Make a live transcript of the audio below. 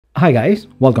Hi guys,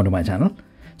 welcome to my channel.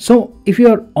 So if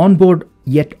you're on board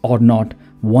yet or not,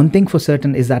 one thing for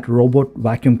certain is that robot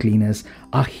vacuum cleaners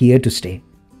are here to stay.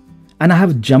 And I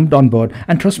have jumped on board,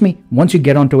 and trust me, once you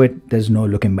get onto it, there's no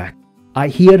looking back. I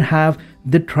here have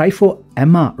the Trifo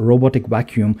Emma robotic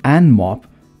vacuum and mop,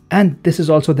 and this is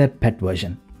also their pet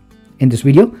version. In this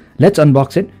video, let's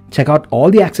unbox it, check out all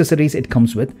the accessories it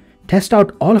comes with, test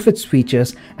out all of its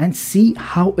features and see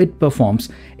how it performs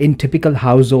in typical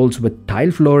households with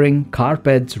tile flooring,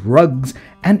 carpets, rugs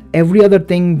and every other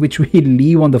thing which we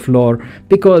leave on the floor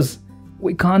because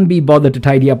we can't be bothered to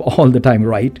tidy up all the time,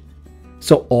 right?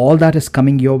 So all that is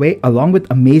coming your way along with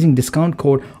amazing discount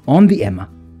code on the Emma.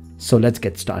 So let's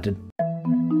get started.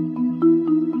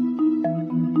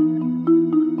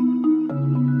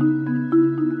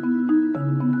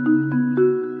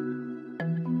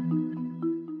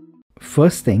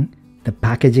 First thing, the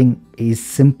packaging is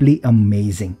simply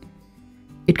amazing.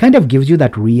 It kind of gives you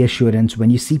that reassurance when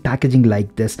you see packaging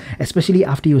like this, especially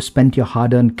after you spent your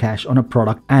hard-earned cash on a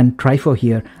product, and Trifo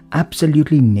here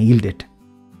absolutely nailed it.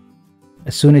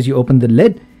 As soon as you open the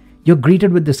lid, you're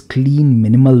greeted with this clean,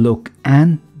 minimal look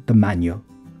and the manual.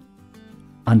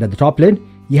 Under the top lid,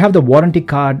 you have the warranty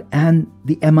card and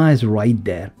the Emma is right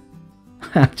there.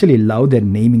 I actually love their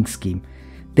naming scheme.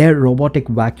 Their robotic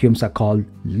vacuums are called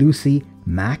Lucy,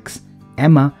 Max,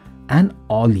 Emma and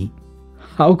Ollie.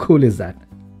 How cool is that?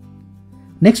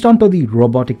 Next onto the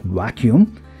robotic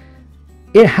vacuum,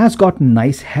 it has got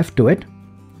nice heft to it.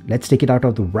 Let's take it out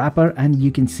of the wrapper and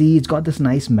you can see it's got this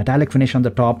nice metallic finish on the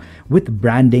top with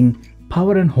branding,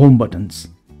 power and home buttons.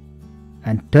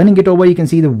 And turning it over, you can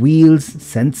see the wheels,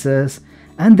 sensors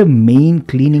and the main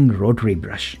cleaning rotary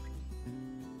brush.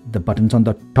 The buttons on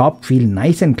the top feel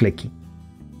nice and clicky.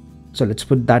 So let's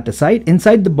put that aside.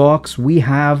 Inside the box, we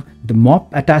have the mop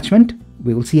attachment.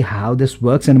 We will see how this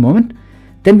works in a moment.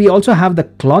 Then we also have the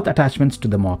cloth attachments to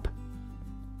the mop.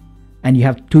 And you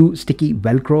have two sticky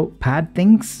Velcro pad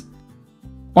things.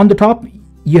 On the top,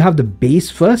 you have the base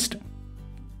first.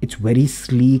 It's very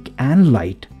sleek and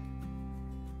light.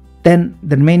 Then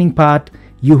the remaining part,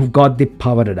 you've got the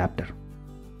power adapter.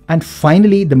 And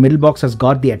finally, the middle box has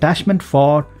got the attachment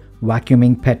for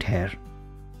vacuuming pet hair.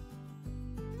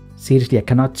 Seriously, I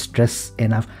cannot stress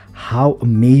enough how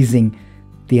amazing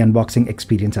the unboxing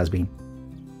experience has been.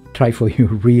 Trifo, you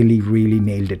really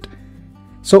nailed it.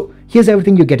 So here's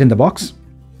everything you get in the box.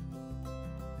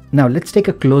 Now let's take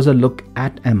a closer look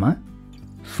at Emma.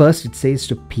 First, it says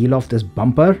to peel off this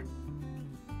bumper.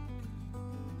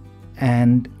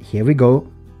 And here we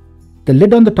go. The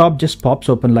lid on the top just pops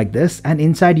open like this, and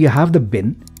inside you have the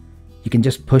bin. You can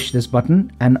just push this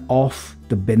button and off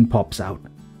the bin pops out.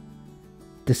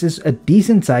 This is a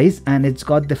decent size and it's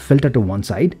got the filter to one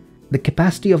side. The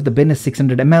capacity of the bin is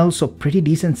 600 ml, so pretty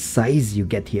decent size you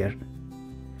get here.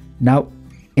 Now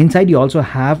inside you also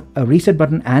have a reset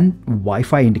button and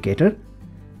Wi-Fi indicator,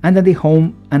 and then the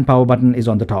home and power button is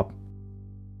on the top.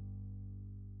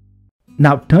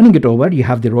 Now turning it over, you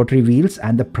have the rotary wheels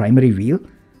and the primary wheel.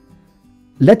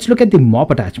 Let's look at the mop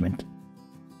attachment.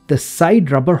 The side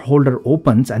rubber holder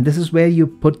opens and this is where you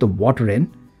put the water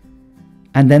in,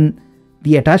 and then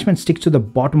the attachment sticks to the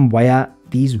bottom via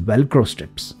these Velcro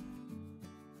strips.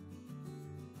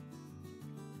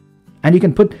 And you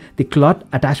can put the cloth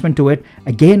attachment to it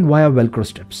again via Velcro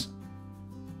strips.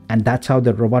 And that's how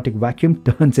the robotic vacuum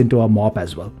turns into a mop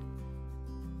as well.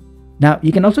 Now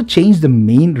you can also change the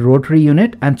main rotary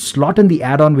unit and slot in the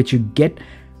add-on which you get,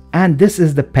 and this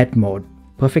is the pet mode,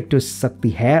 perfect to suck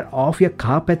the hair off your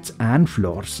carpets and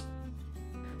floors.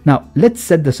 Now let's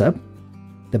set this up.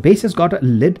 The base has got a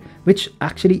lid which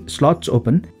actually slots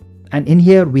open, and in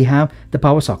here we have the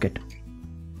power socket.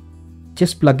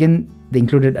 Just plug in the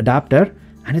included adapter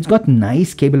and it's got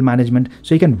nice cable management,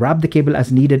 so you can wrap the cable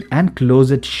as needed and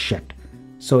close it shut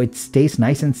so it stays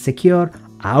nice and secure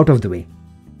out of the way.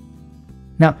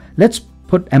 Now let's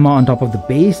put Emma on top of the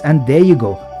base, and there you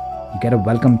go. You get a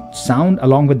welcome sound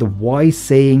along with the voice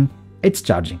saying it's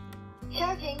charging.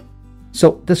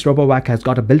 So this RoboVac has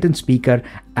got a built-in speaker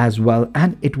as well,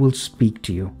 and it will speak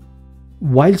to you.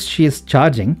 Whilst she is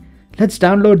charging, let's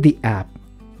download the app.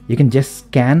 You can just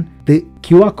scan the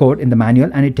QR code in the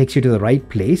manual and it takes you to the right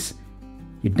place.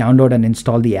 You download and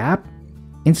install the app.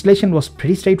 Installation was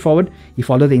pretty straightforward. You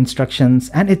follow the instructions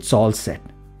and it's all set.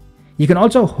 You can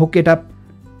also hook it up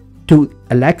to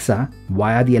Alexa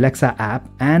via the Alexa app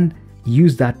and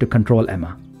use that to control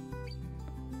Emma.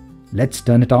 Let's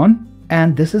turn it on.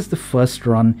 And this is the first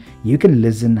run. You can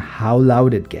listen how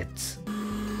loud it gets.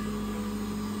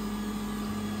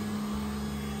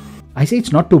 I say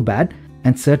it's not too bad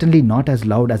and certainly not as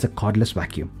loud as a cordless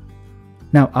vacuum.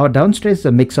 Now our downstairs is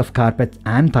a mix of carpets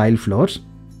and tile floors.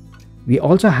 We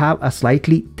also have a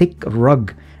slightly thick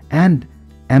rug and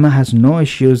Emma has no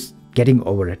issues getting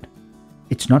over it.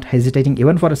 It's not hesitating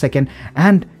even for a second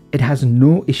and it has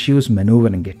no issues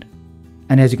maneuvering it.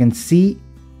 And as you can see,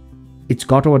 it's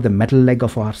got over the metal leg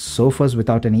of our sofas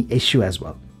without any issue as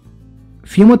well.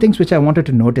 Few more things which I wanted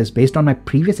to notice based on my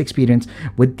previous experience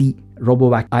with the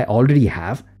RoboVac I already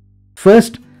have.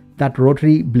 First, that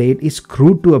rotary blade is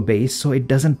screwed to a base so it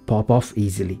doesn't pop off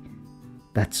easily.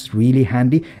 That's really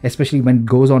handy, especially when it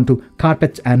goes onto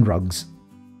carpets and rugs.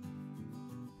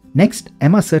 Next,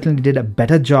 Emma certainly did a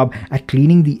better job at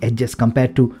cleaning the edges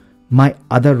compared to my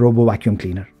other Robo Vacuum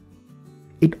cleaner.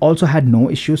 It also had no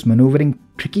issues maneuvering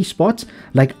tricky spots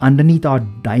like underneath our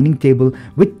dining table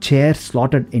with chairs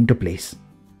slotted into place.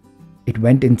 It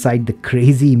went inside the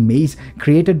crazy maze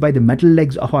created by the metal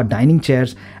legs of our dining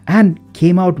chairs and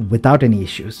came out without any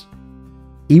issues.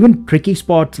 Even tricky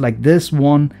spots like this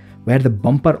one where the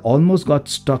bumper almost got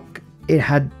stuck, it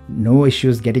had no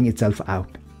issues getting itself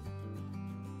out.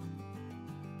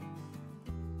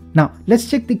 Now let's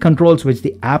check the controls which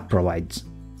the app provides.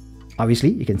 Obviously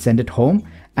you can send it home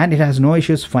and it has no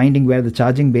issues finding where the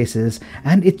charging base is,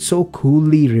 and it so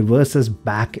coolly reverses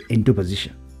back into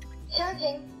position.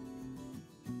 Charging.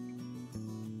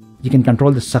 You can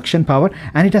control the suction power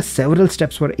and it has several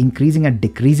steps for increasing and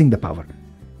decreasing the power.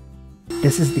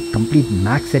 This is the complete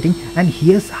max setting and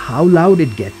here's how loud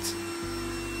it gets.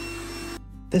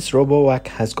 This RoboVac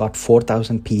has got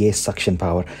 4000 PA suction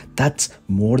power. That's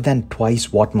more than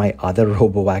twice what my other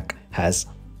RoboVac has.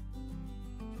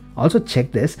 Also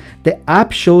check this, the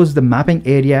app shows the mapping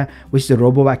area which the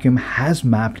Robo Vacuum has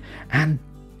mapped, and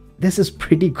this is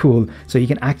pretty cool. So you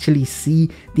can actually see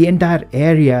the entire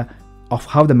area of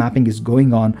how the mapping is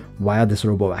going on via this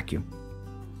Robo Vacuum.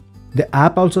 The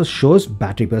app also shows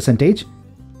battery percentage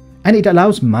and it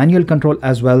allows manual control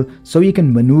as well, so you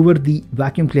can maneuver the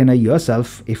vacuum cleaner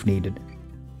yourself if needed.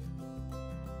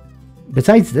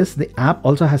 Besides this, the app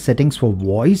also has settings for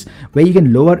voice where you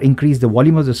can lower, increase the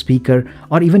volume of the speaker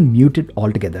or even mute it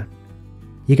altogether.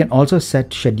 You can also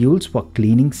set schedules for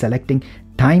cleaning, selecting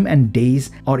time and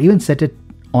days, or even set it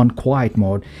on quiet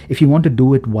mode if you want to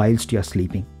do it whilst you're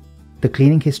sleeping. The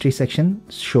cleaning history section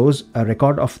shows a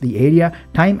record of the area,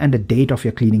 time and the date of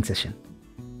your cleaning session.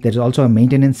 There is also a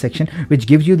maintenance section which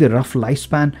gives you the rough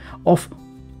lifespan of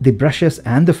the brushes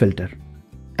and the filter.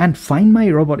 And Find My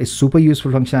Robot is super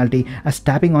useful functionality as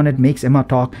tapping on it makes Emma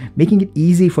talk, making it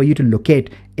easy for you to locate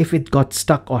if it got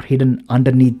stuck or hidden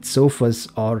underneath sofas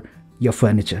or your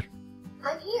furniture.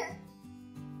 I'm here.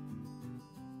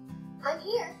 I'm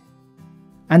here.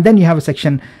 And then you have a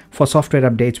section for software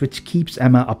updates which keeps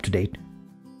Emma up to date.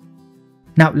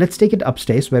 Now let's take it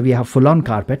upstairs where we have full-on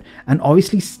carpet and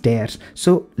obviously stairs,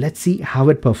 so let's see how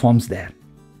it performs there.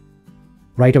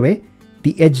 Right away,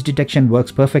 the edge detection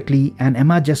works perfectly and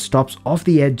Emma just stops off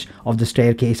the edge of the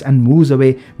staircase and moves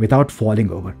away without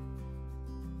falling over.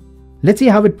 Let's see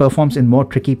how it performs in more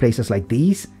tricky places like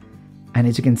these, and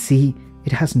as you can see,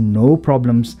 it has no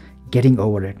problems getting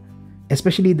over it.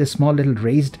 Especially the small little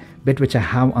raised bit which I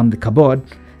have on the cupboard,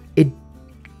 it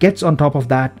gets on top of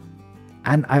that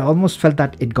and I almost felt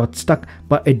that it got stuck,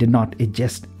 but it did not. It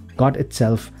just got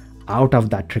itself out of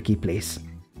that tricky place.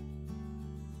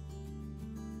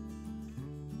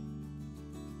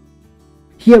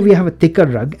 Here we have a thicker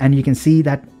rug and you can see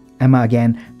that Emma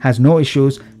again has no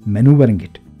issues maneuvering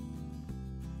it.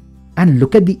 And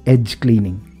look at the edge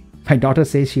cleaning. My daughter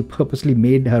says she purposely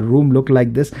made her room look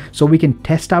like this so we can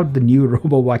test out the new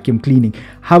Robo Vacuum cleaning.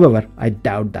 However, I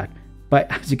doubt that. But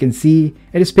as you can see,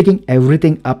 it is picking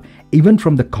everything up even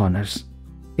from the corners.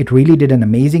 It really did an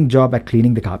amazing job at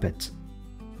cleaning the carpets.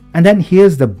 And then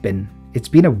here's the bin. It's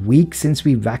been a week since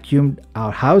we vacuumed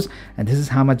our house and this is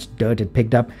how much dirt it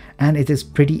picked up, and it is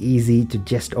pretty easy to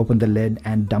just open the lid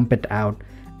and dump it out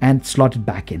and slot it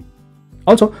back in.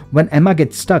 Also, when Emma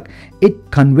gets stuck,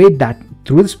 it conveyed that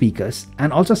through the speakers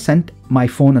and also sent my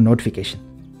phone a notification.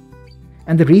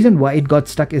 And the reason why it got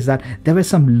stuck is that there were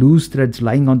some loose threads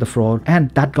lying on the floor and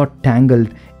that got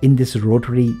tangled in this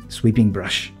rotary sweeping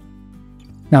brush.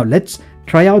 Now let's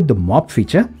try out the mop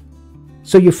feature.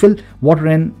 So you fill water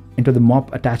into the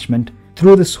mop attachment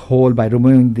through this hole by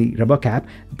removing the rubber cap,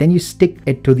 then you stick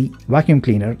it to the vacuum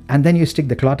cleaner and then you stick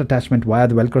the cloth attachment via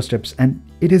the velcro strips and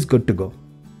it is good to go.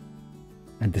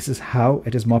 And this is how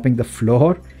it is mopping the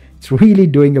floor. It's really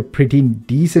doing a pretty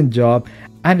decent job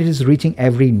and it is reaching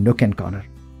every nook and corner.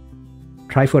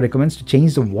 Trifo recommends to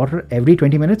change the water every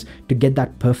 20 minutes to get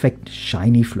that perfect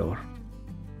shiny floor.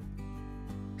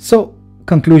 So,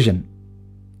 conclusion.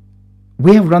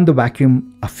 We have run the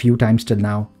vacuum a few times till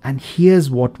now, and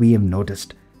here's what we have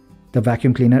noticed. The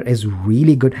vacuum cleaner is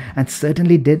really good and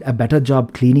certainly did a better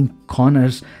job cleaning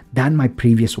corners than my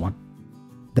previous one.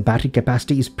 The battery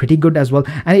capacity is pretty good as well,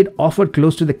 and it offered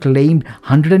close to the claimed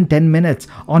 110 minutes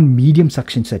on medium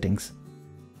suction settings.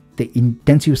 The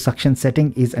intensive suction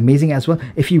setting is amazing as well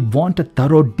if you want a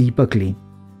thorough deeper clean.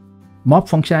 Mop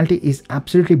functionality is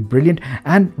absolutely brilliant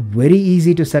and very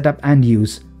easy to set up and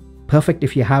use. Perfect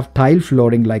if you have tile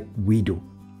flooring like we do.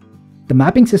 The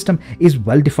mapping system is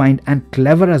well defined and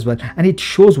clever as well, and it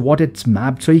shows what it's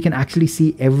mapped so you can actually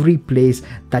see every place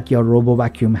that your Robo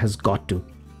Vacuum has got to.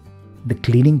 The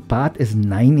cleaning path is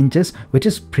 9 inches, which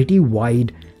is pretty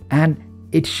wide, and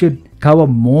it should cover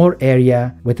more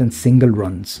area within single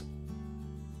runs.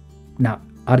 Now,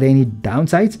 are there any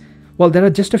downsides? Well, there are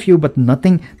just a few, but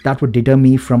nothing that would deter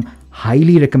me from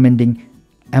highly recommending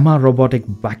MR Robotic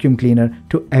Vacuum Cleaner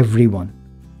to everyone.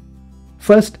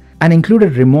 First, an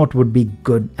included remote would be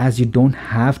good as you don't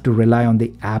have to rely on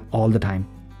the app all the time.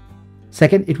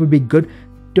 Second, it would be good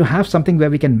to have something where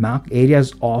we can mark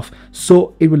areas off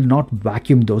so it will not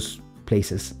vacuum those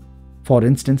places. For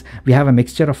instance, we have a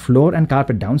mixture of floor and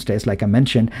carpet downstairs like I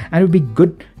mentioned, and it would be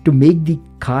good to make the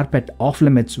carpet off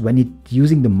limits when it's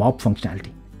using the mop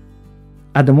functionality.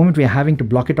 At the moment, we are having to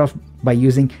block it off by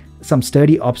using some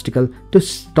sturdy obstacle to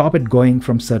stop it going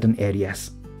from certain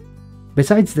areas.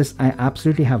 Besides this, I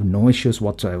absolutely have no issues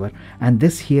whatsoever, and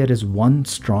this here is one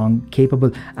strong,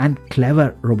 capable and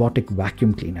clever robotic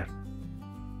vacuum cleaner.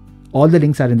 All the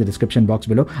links are in the description box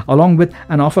below, along with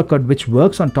an offer code which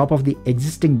works on top of the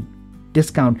existing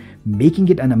discount, making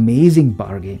it an amazing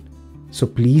bargain. So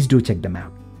please do check them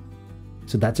out.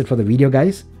 So that's it for the video,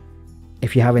 guys.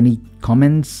 If you have any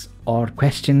comments or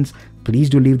questions, please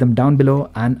do leave them down below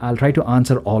and I'll try to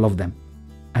answer all of them.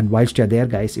 And whilst you're there,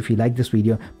 guys, if you like this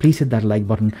video, please hit that like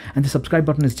button, and the subscribe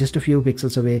button is just a few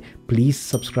pixels away. Please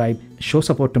subscribe, show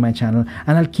support to my channel,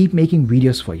 and I'll keep making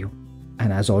videos for you.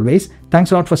 And as always,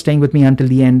 thanks a lot for staying with me until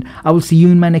the end. I will see you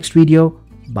in my next video.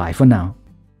 Bye for now.